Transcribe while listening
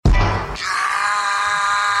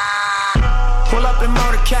Pull up in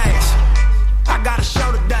motorcades. I got a show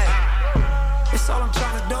today. It's all I'm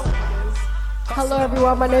trying to do. Hello,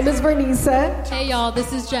 everyone. My name is Vernisa. Hey, y'all.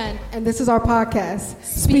 This is Jen. And this is our podcast,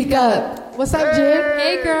 Speak Up. What's up, Jen?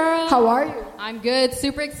 Hey, girl. How are you? I'm good.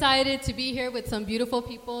 Super excited to be here with some beautiful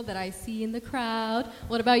people that I see in the crowd.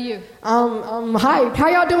 What about you? I'm hyped. How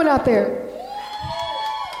y'all doing out there?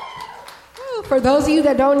 For those of you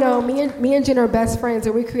that don't know, me and Jen are best friends,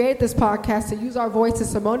 and we created this podcast to use our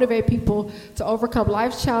voices to motivate people to overcome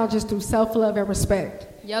life's challenges through self-love and respect.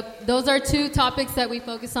 Yep, those are two topics that we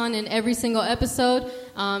focus on in every single episode,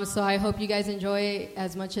 so I hope you guys enjoy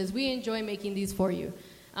as much as we enjoy making these for you.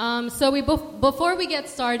 Before we get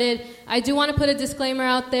started, I do want to put a disclaimer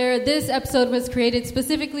out there. This episode was created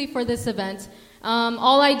specifically for this event.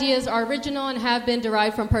 All ideas are original and have been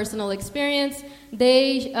derived from personal experience.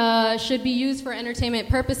 They should be used for entertainment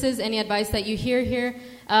purposes. Any advice that you hear here,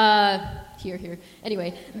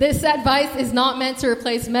 Anyway, this advice is not meant to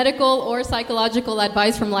replace medical or psychological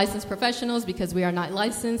advice from licensed professionals because we are not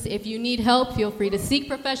licensed. If you need help, feel free to seek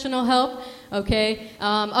professional help, okay?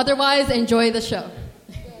 Otherwise, enjoy the show.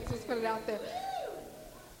 Yeah, just put it out there.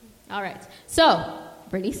 All right. So,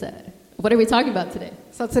 Brittany said, what are we talking about today?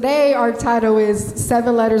 So today our title is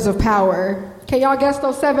 7 Letters of Power. Can y'all guess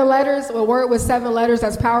those 7 letters? A word with 7 letters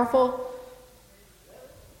that's powerful?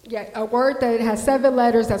 Yeah, a word that has 7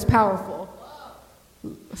 letters that's powerful.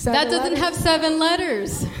 That doesn't have 7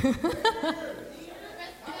 letters.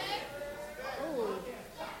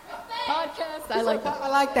 Podcast. I like that. I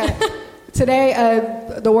like that.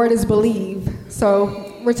 Today, the word is believe.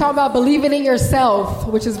 So we're talking about believing in yourself,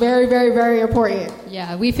 which is very, very, very important.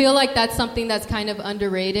 Yeah, we feel like that's something that's kind of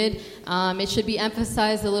underrated. It should be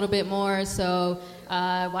emphasized a little bit more. So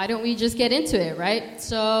why don't we just get into it, right?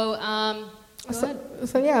 So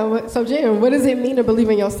So Jen, what does it mean to believe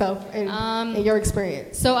in yourself and in your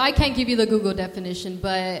experience? So I can't give you the Google definition,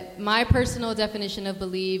 but my personal definition of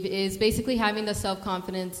believe is basically having the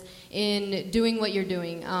self-confidence in doing what you're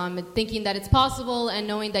doing, thinking that it's possible and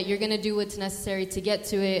knowing that you're going to do what's necessary to get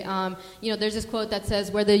to it. There's this quote that says,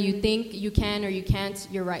 whether you think you can or you can't,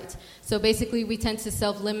 you're right. So basically we tend to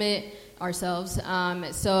self-limit ourselves.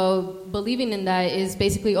 So believing in that is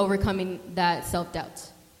basically overcoming that self-doubt.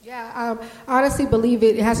 Yeah, I honestly believe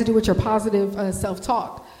it has to do with your positive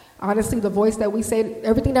self-talk. Honestly, the voice that we say,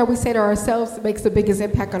 everything that we say to ourselves makes the biggest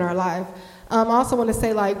impact on our life. I also want to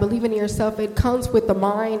say, believing in yourself, it comes with the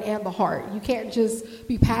mind and the heart. You can't just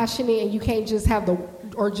be passionate and you can't just have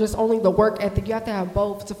just only the work ethic. You have to have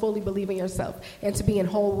both to fully believe in yourself and to be in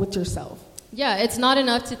whole with yourself. Yeah, it's not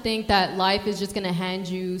enough to think that life is just going to hand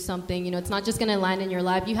you something. It's not just going to land in your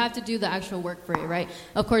lap. You have to do the actual work for it, right?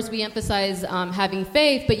 Of course, we emphasize having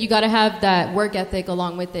faith, but you got to have that work ethic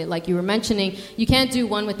along with it. Like you were mentioning, you can't do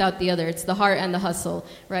one without the other. It's the heart and the hustle,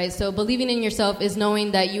 right? So believing in yourself is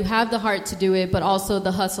knowing that you have the heart to do it, but also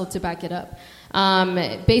the hustle to back it up.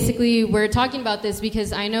 Basically, we're talking about this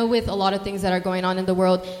because I know with a lot of things that are going on in the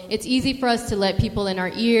world, it's easy for us to let people in our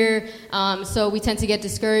ear. So we tend to get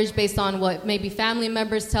discouraged based on what maybe family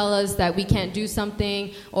members tell us that we can't do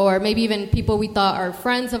something, or maybe even people we thought are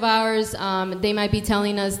friends of ours. They might be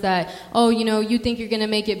telling us that, you think you're going to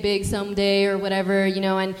make it big someday or whatever,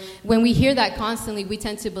 and when we hear that constantly, we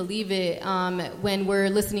tend to believe it when we're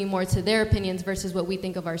listening more to their opinions versus what we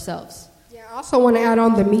think of ourselves. I also want to add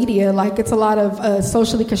on the media. It's a lot of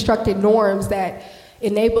socially constructed norms that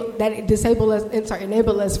enable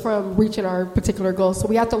us from reaching our particular goals. So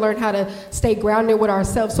we have to learn how to stay grounded with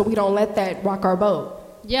ourselves so we don't let that rock our boat.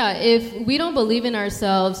 Yeah, if we don't believe in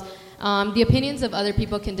ourselves, the opinions of other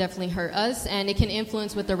people can definitely hurt us, and it can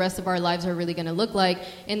influence what the rest of our lives are really going to look like,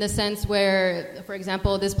 in the sense where, for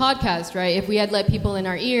example, this podcast, right? If we had let people in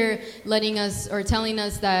our ear letting us or telling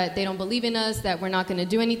us that they don't believe in us, that we're not going to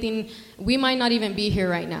do anything, we might not even be here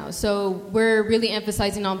right now. So we're really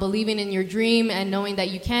emphasizing on believing in your dream and knowing that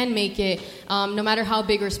you can make it, no matter how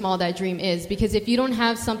big or small that dream is. Because if you don't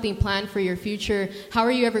have something planned for your future, how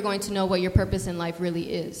are you ever going to know what your purpose in life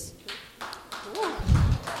really is?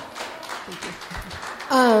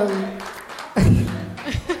 I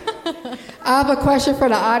have a question for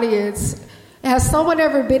the audience. Has someone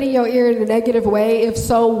ever been in your ear in a negative way? If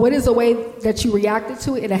so, what is a way that you reacted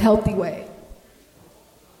to it in a healthy way?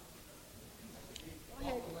 Go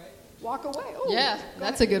ahead. Walk away. Ooh, yeah,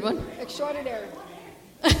 that's a good one. Extraordinary.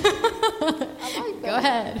 I like that. Go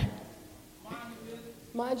ahead.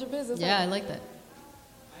 Mind your business. Yeah, I like that.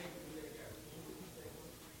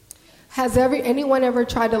 Has anyone ever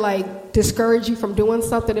tried to discourage you from doing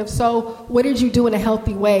something? If so, what did you do in a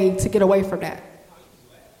healthy way to get away from that?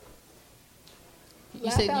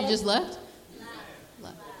 You said you just left?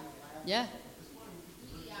 Left. Yeah.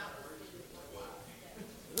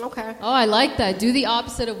 Okay. Oh, I like that. Do the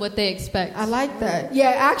opposite of what they expect. I like that. Yeah,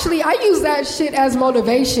 actually, I use that shit as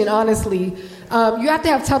motivation, honestly. You have to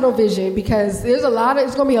have tunnel vision because it's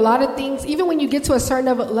going to be a lot of things. Even when you get to a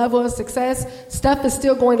certain level of success, stuff is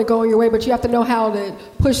still going to go your way, but you have to know how to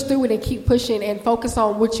push through it and keep pushing and focus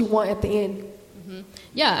on what you want at the end.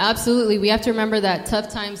 Yeah, absolutely. We have to remember that tough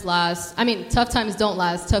times don't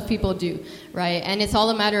last. Tough people do, right? And it's all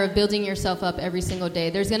a matter of building yourself up every single day.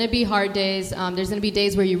 There's going to be hard days. There's going to be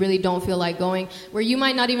days where you really don't feel like going, where you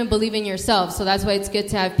might not even believe in yourself. So that's why it's good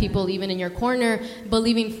to have people even in your corner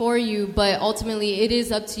believing for you. But ultimately, it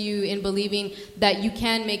is up to you in believing that you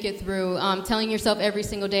can make it through. Telling yourself every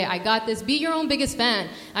single day, I got this. Be your own biggest fan.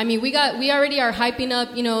 I mean, we already are hyping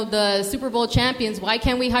up, the Super Bowl champions. Why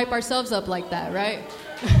can't we hype ourselves up like that, right?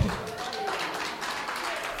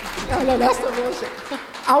 No, that's the real shit.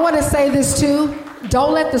 I want to say this too.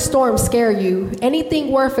 Don't let the storm scare you.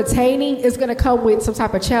 Anything worth attaining is going to come with some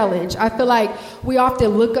type of challenge. I feel like we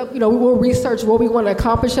often look up, we will research what we want to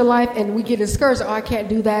accomplish in life and we get discouraged. Oh, I can't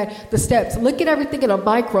do that. The steps. Look at everything in a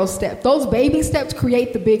micro step. Those baby steps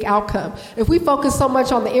create the big outcome. If we focus so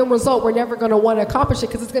much on the end result, we're never going to want to accomplish it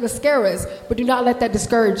because it's going to scare us. But do not let that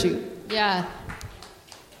discourage you. Yeah.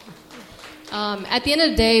 At the end of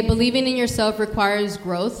the day, believing in yourself requires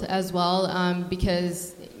growth as well,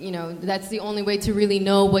 because that's the only way to really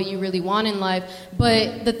know what you really want in life.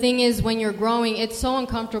 But the thing is, when you're growing, it's so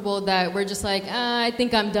uncomfortable that we're just like, I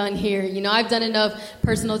think I'm done here. I've done enough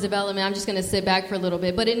personal development. I'm just going to sit back for a little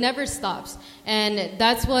bit. But it never stops, and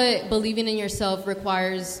that's what believing in yourself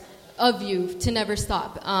requires of you, to never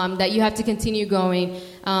stop. That you have to continue going,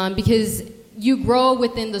 because you grow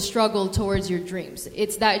within the struggle towards your dreams.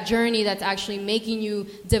 It's that journey that's actually making you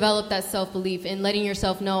develop that self-belief and letting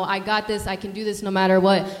yourself know, I got this, I can do this no matter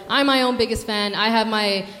what. I'm my own biggest fan. I have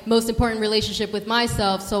my most important relationship with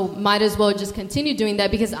myself, so might as well just continue doing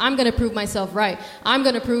that because I'm going to prove myself right. I'm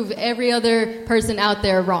going to prove every other person out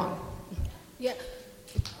there wrong. Yeah.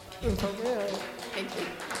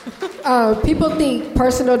 People think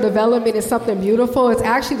personal development is something beautiful. It's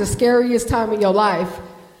actually the scariest time in your life.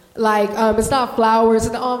 Like, it's not flowers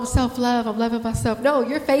and I'm self-love, I'm loving myself. No,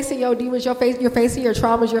 you're facing your demons, you're facing your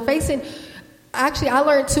traumas, actually, I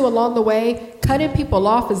learned too along the way, cutting people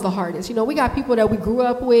off is the hardest. We got people that we grew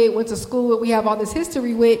up with, went to school with, we have all this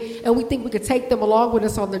history with, and we think we could take them along with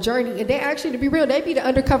us on the journey. And they actually, to be real, they be the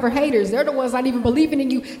undercover haters. They're the ones not even believing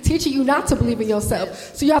in you, teaching you not to believe in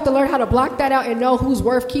yourself. So you have to learn how to block that out and know who's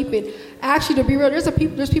worth keeping. Actually, to be real,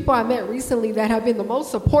 there's people I met recently that have been the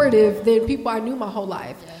most supportive than people I knew my whole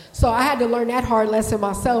life. Yeah. So I had to learn that hard lesson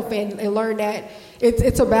myself and learn that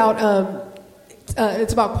it's about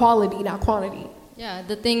quality, not quantity. Yeah,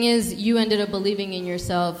 the thing is, you ended up believing in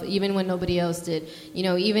yourself even when nobody else did.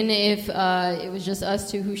 Even if it was just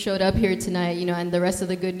us two who showed up here tonight, and the rest of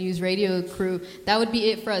the Good News Radio crew, that would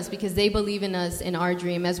be it for us because they believe in us, in our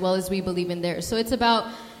dream, as well as we believe in theirs. So it's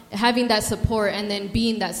about having that support and then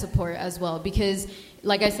being that support as well because,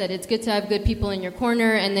 like I said, it's good to have good people in your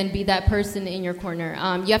corner and then be that person in your corner.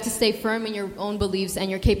 You have to stay firm in your own beliefs and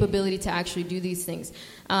your capability to actually do these things.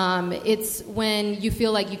 It's when you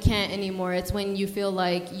feel like you can't anymore. It's when you feel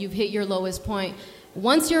like you've hit your lowest point.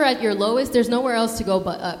 Once you're at your lowest, there's nowhere else to go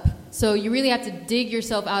but up. So you really have to dig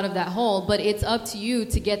yourself out of that hole, but it's up to you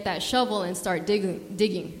to get that shovel and start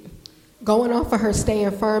digging. Going off of her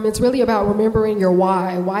staying firm, it's really about remembering your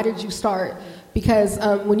why. Why did you start? Because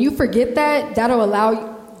when you forget that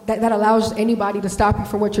allows anybody to stop you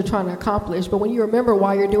from what you're trying to accomplish. But when you remember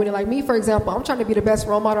why you're doing it, like me, for example, I'm trying to be the best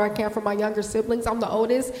role model I can for my younger siblings. I'm the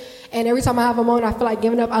oldest, and every time I have a moment I feel like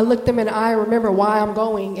giving up, I look them in the eye and remember why I'm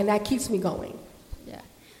going, and that keeps me going. Yeah.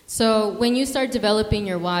 So when you start developing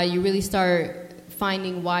your why, you really start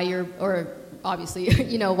finding why obviously,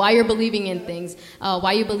 why you're believing in things,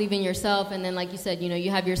 why you believe in yourself. And then, like you said,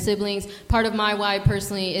 you have your siblings. Part of my why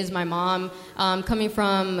personally is my mom. Coming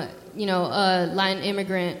from, a Latin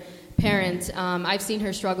immigrant parent, I've seen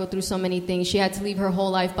her struggle through so many things. She had to leave her whole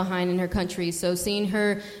life behind in her country. So seeing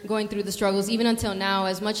her going through the struggles, even until now,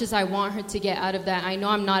 as much as I want her to get out of that, I know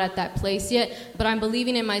I'm not at that place yet, but I'm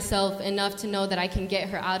believing in myself enough to know that I can get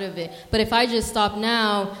her out of it. But if I just stop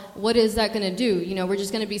now, what is that going to do? We're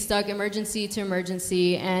just going to be stuck emergency to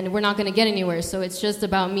emergency, and we're not going to get anywhere. So it's just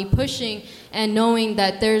about me pushing and knowing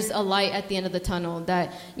that there's a light at the end of the tunnel,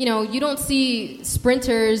 that, you don't see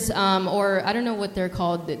sprinters, or I don't know what they're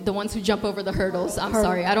called, the ones who jump over the hurdles. I'm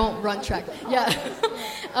sorry, I don't run track. Yeah,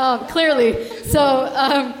 clearly.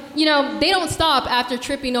 So they don't stop after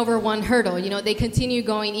tripping over one hurdle. They continue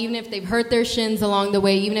going even if they've hurt their shins along the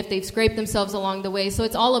way, even if they've scraped themselves along the way. So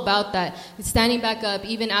it's all about that. Standing back up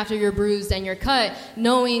even after you're bruised and you're cut,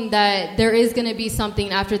 knowing that there is going to be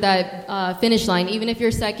something after that finish line. Even if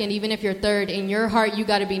you're second, even if you're third, in your heart, you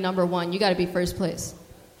got to be number one. You got to be first place.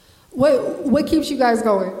 What keeps you guys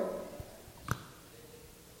going?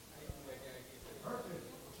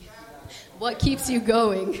 What keeps you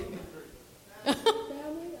going?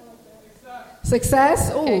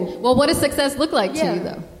 Success? Ooh. Okay. Well, what does success look like to you,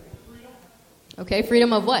 though? Okay,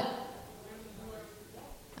 freedom of what?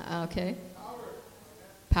 Okay.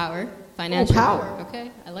 Power. Financial power. Okay,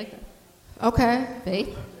 I like that. Okay.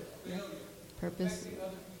 Faith. Purpose.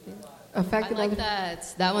 Affecting I like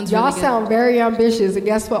that. That one's Y'all really good. sound very ambitious, and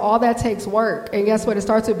guess what? All that takes work. And guess what? It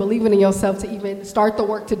starts with believing in yourself to even start the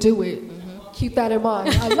work to do it. Keep that in mind.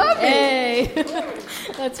 I love it. Hey,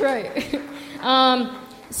 that's right.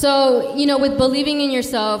 So, with believing in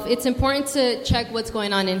yourself, it's important to check what's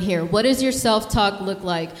going on in here. What does your self-talk look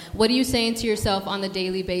like? What are you saying to yourself on the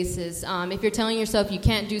daily basis? If you're telling yourself you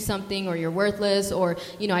can't do something or you're worthless or,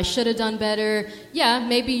 I should have done better, yeah,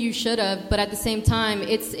 maybe you should have, but at the same time,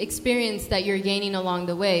 it's experience that you're gaining along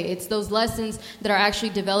the way. It's those lessons that are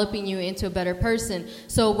actually developing you into a better person.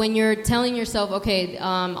 So when you're telling yourself, okay,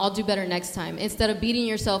 I'll do better next time, instead of beating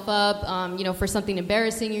yourself up, for something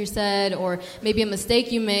embarrassing you said or maybe a mistake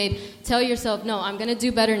you made, tell yourself, no, I'm going to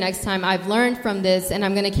do better next time. I've learned from this and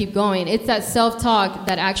I'm going to keep going. It's that self-talk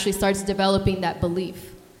that actually starts developing that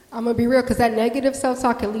belief. I'm going to be real, because that negative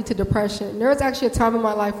self-talk can lead to depression. There was actually a time in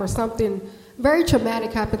my life where something very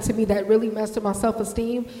traumatic happened to me that really messed with my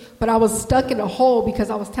self-esteem, but I was stuck in a hole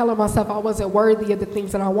because I was telling myself I wasn't worthy of the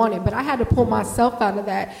things that I wanted. But I had to pull myself out of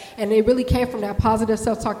that, and it really came from that positive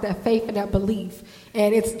self-talk, that faith, and that belief.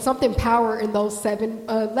 And it's something power in those 7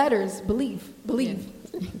 letters, believe. Yeah.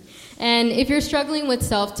 And if you're struggling with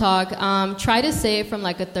self-talk, try to say it from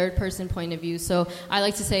like a third-person point of view. So I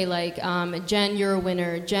like to say Jen, you're a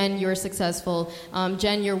winner. Jen, you're successful.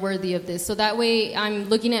 Jen, you're worthy of this. So that way I'm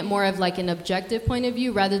looking at more of like an objective point of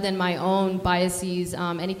view rather than my own biases,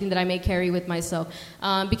 anything that I may carry with myself.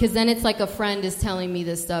 Because then it's like a friend is telling me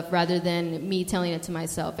this stuff rather than me telling it to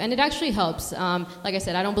myself. And it actually helps. Like I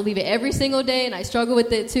said, I don't believe it every single day, and I struggle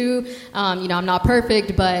with it too. I'm not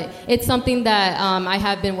perfect, but it's something that I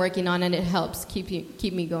have been working on, and it helps keep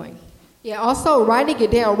me going. Yeah, also writing it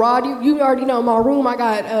down. Rod, you already know in my room I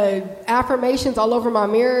got affirmations all over my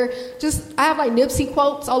mirror. I have like Nipsey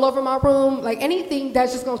quotes all over my room. Like anything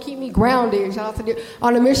that's just going to keep me grounded. Shout out to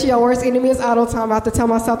on the mission, your worst enemy is idle time. I have to tell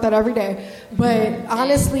myself that every day. But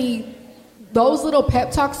honestly, those little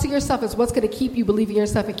pep talks to yourself is what's going to keep you believing in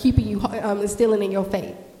yourself and keeping you instilling in your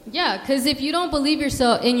faith. Yeah, because if you don't believe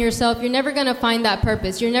in yourself, you're never going to find that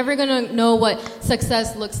purpose. You're never going to know what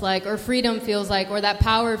success looks like or freedom feels like or that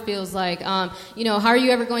power feels like. How are you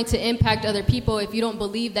ever going to impact other people if you don't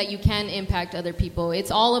believe that you can impact other people? It's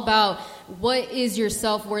all about what is your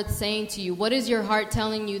self-worth saying to you? What is your heart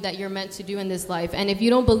telling you that you're meant to do in this life? And if you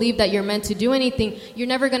don't believe that you're meant to do anything, you're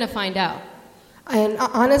never going to find out. And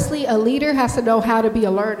honestly, a leader has to know how to be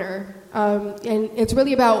a learner. And it's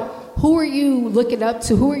really about who are you looking up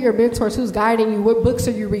to? Who are your mentors? Who's guiding you? What books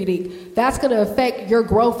are you reading? That's going to affect your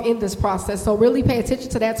growth in this process. So really pay attention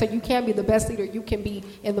to that so you can be the best leader you can be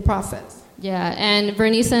in the process. Yeah, and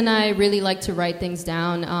Vernisa and I really like to write things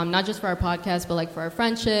down, not just for our podcast, but like for our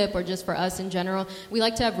friendship or just for us in general. We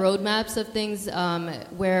like to have roadmaps of things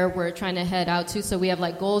where we're trying to head out to. So we have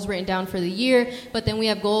like goals written down for the year, but then we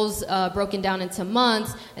have goals broken down into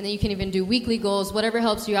months, and then you can even do weekly goals, whatever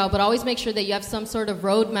helps you out. But always make sure that you have some sort of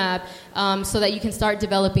roadmap so that you can start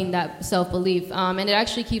developing that self-belief. And it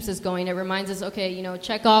actually keeps us going. It reminds us, okay,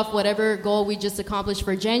 check off whatever goal we just accomplished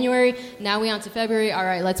for January. Now we're on to February. All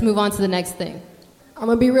right, let's move on to the next thing. I'm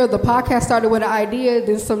going to be real. The podcast started with an idea,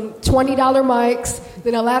 then some $20 mics,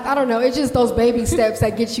 then a laugh. I don't know. It's just those baby steps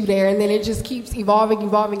that get you there, and then it just keeps evolving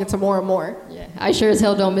into more and more. Yeah, I sure as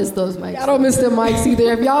hell don't miss those mics. I don't miss them mics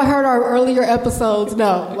either. If y'all heard our earlier episodes,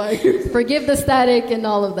 no. Forgive the static and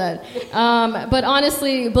all of that. But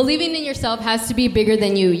honestly, believing in yourself has to be bigger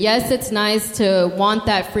than you. Yes, it's nice to want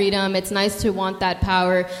that freedom. It's nice to want that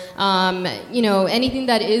power. Anything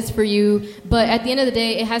that is for you. But at the end of the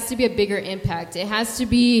day, it has to be a bigger impact. It has to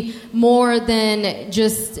be more than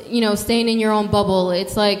just, staying in your own bubble.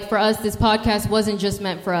 It's like for us, this podcast wasn't just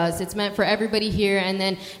meant for us. It's meant for everybody here and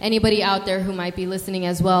then anybody out there who might be listening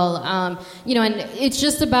as well. And it's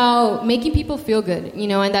just about making people feel good,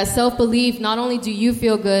 and that self-belief. Not only do you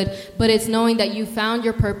feel good, but it's knowing that you found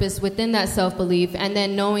your purpose within that self-belief and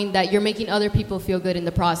then knowing that you're making other people feel good in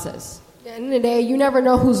the process. At the end of the day, you never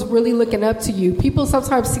know who's really looking up to you. People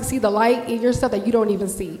sometimes see the light in yourself that you don't even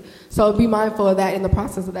see. So be mindful of that in the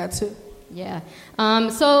process of that too. Yeah.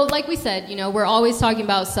 So like we said, we're always talking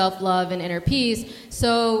about self-love and inner peace.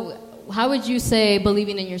 So how would you say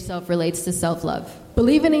believing in yourself relates to self-love?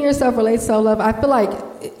 Believing in yourself relates to self-love. I feel like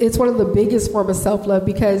it's one of the biggest forms of self-love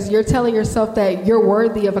because you're telling yourself that you're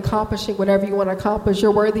worthy of accomplishing whatever you want to accomplish.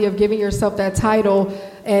 You're worthy of giving yourself that title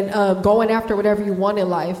and going after whatever you want in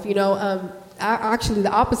life. Actually,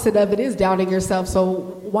 the opposite of it is doubting yourself.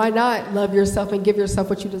 So why not love yourself and give yourself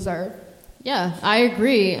what you deserve? Yeah, I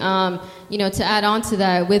agree. To add on to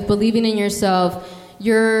that, with believing in yourself,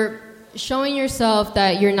 you're showing yourself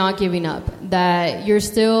that you're not giving up, that you're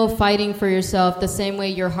still fighting for yourself the same way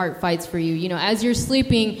your heart fights for you. As you're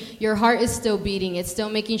sleeping, your heart is still beating. It's still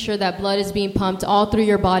making sure that blood is being pumped all through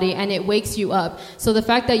your body, and it wakes you up. So the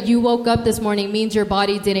fact that you woke up this morning means your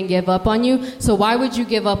body didn't give up on you. So why would you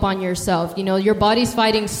give up on yourself? Your body's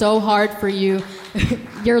fighting so hard for you.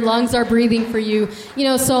 Your lungs are breathing for you.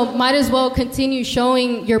 So might as well continue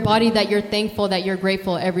showing your body that you're thankful, that you're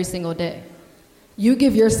grateful every single day. You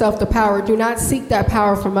give yourself the power. Do not seek that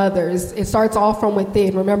power from others. It starts all from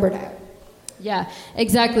within. Remember that. Yeah,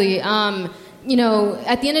 exactly. At the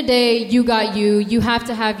end of the day, you got you. You have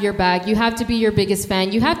to have your back. You have to be your biggest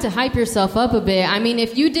fan. You have to hype yourself up a bit. I mean,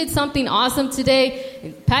 if you did something awesome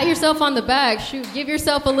today, pat yourself on the back. Shoot, give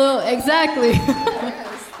yourself a little. Exactly.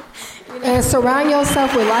 And surround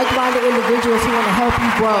yourself with like-minded individuals who want to help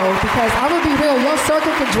you grow. Because I'm going to be real, your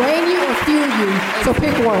circle can drain you or fuel you. So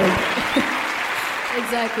pick one.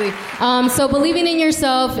 Exactly. So believing in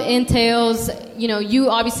yourself entails, you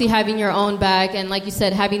obviously having your own back and, like you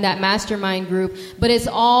said, having that mastermind group. But it's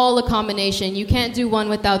all a combination. You can't do one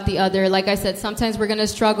without the other. Like I said, sometimes we're going to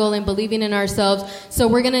struggle in believing in ourselves. So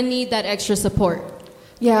we're going to need that extra support.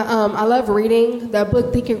 Yeah, I love reading. That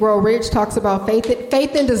book, Think and Grow Rich, talks about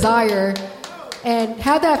faith and desire. And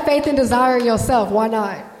have that faith and desire in yourself. Why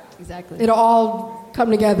not? Exactly. It'll all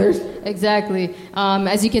come together. Exactly.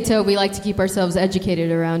 As you can tell, we like to keep ourselves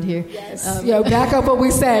educated around here. Yes. Back up what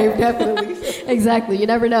we say, definitely. Exactly. You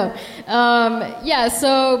never know.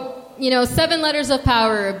 So 7 letters of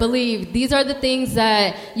power, believe. These are the things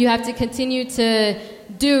that you have to continue to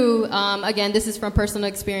do. Again, this is from personal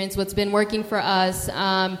experience, what's been working for us.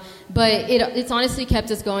 But it's honestly kept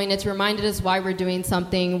us going. It's reminded us why we're doing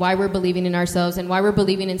something, why we're believing in ourselves, and why we're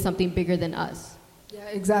believing in something bigger than us. Yeah,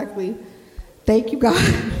 exactly. Thank you, God.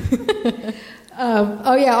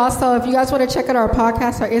 Also, if you guys want to check out our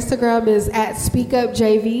podcast, our Instagram is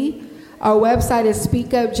 @SpeakUpJV. Our website is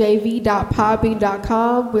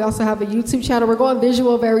speakupjv.podbean.com. We also have a YouTube channel. We're going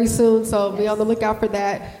visual very soon, so be on the lookout for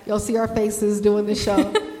that. You'll see our faces doing the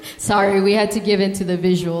show. Sorry, we had to give into the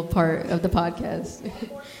visual part of the podcast.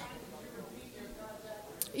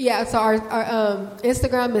 Yeah, so our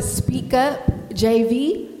Instagram is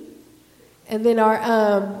SpeakUpJV. And then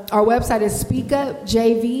our website is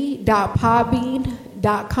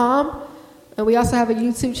speakupjv.podbean.com. And we also have a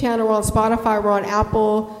YouTube channel. We're on Spotify. We're on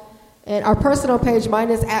Apple. And our personal page, mine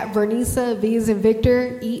is @Vernisa, V as in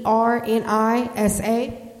Victor,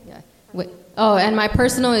 ERNISA. Yeah. And my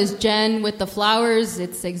personal is Jen with the flowers.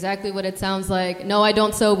 It's exactly what it sounds like. No, I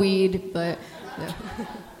don't sell weed, but... Yeah.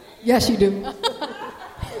 Yes, you do.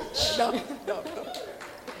 No.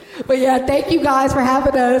 But yeah, thank you guys for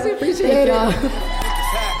having us. We appreciate it.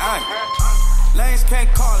 Lanes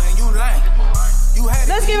can't call and you lame.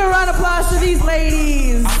 Let's give a round of applause to these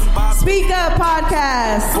ladies. Speak Up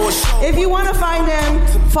Podcast. If you want to find them,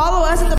 follow us at the